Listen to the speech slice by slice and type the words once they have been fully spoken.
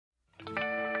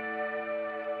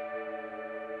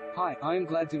Hi, I am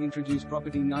glad to introduce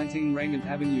property 19 Rayment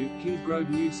Avenue, Kingsgrove,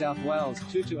 New South Wales,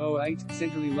 2208,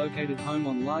 centrally located home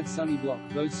on large sunny block.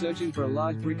 Those searching for a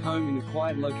large brick home in a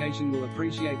quiet location will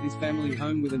appreciate this family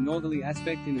home with a northerly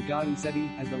aspect in a garden setting,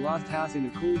 as the last house in a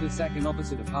cul-de-sac and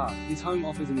opposite a park. This home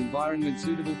offers an environment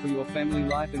suitable for your family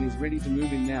life and is ready to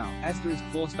move in now. Asterisk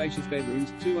 4 spacious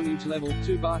bedrooms, 2 on each level,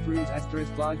 2 bathrooms,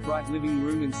 asterisk large bright living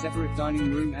room and separate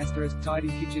dining room, asterisk tidy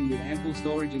kitchen with ample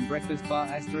storage and breakfast bar,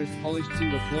 asterisk polished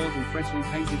timber floors and freshly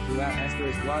painted throughout,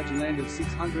 asterisk large land of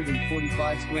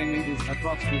 645 square meters,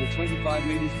 approx with a 25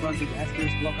 meters frontage,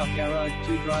 asterisk lock-up garage,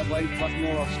 2 driveways plus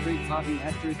more off-street parking,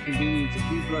 asterisk convenience of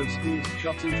Kingsgrove schools,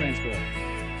 shops and transport.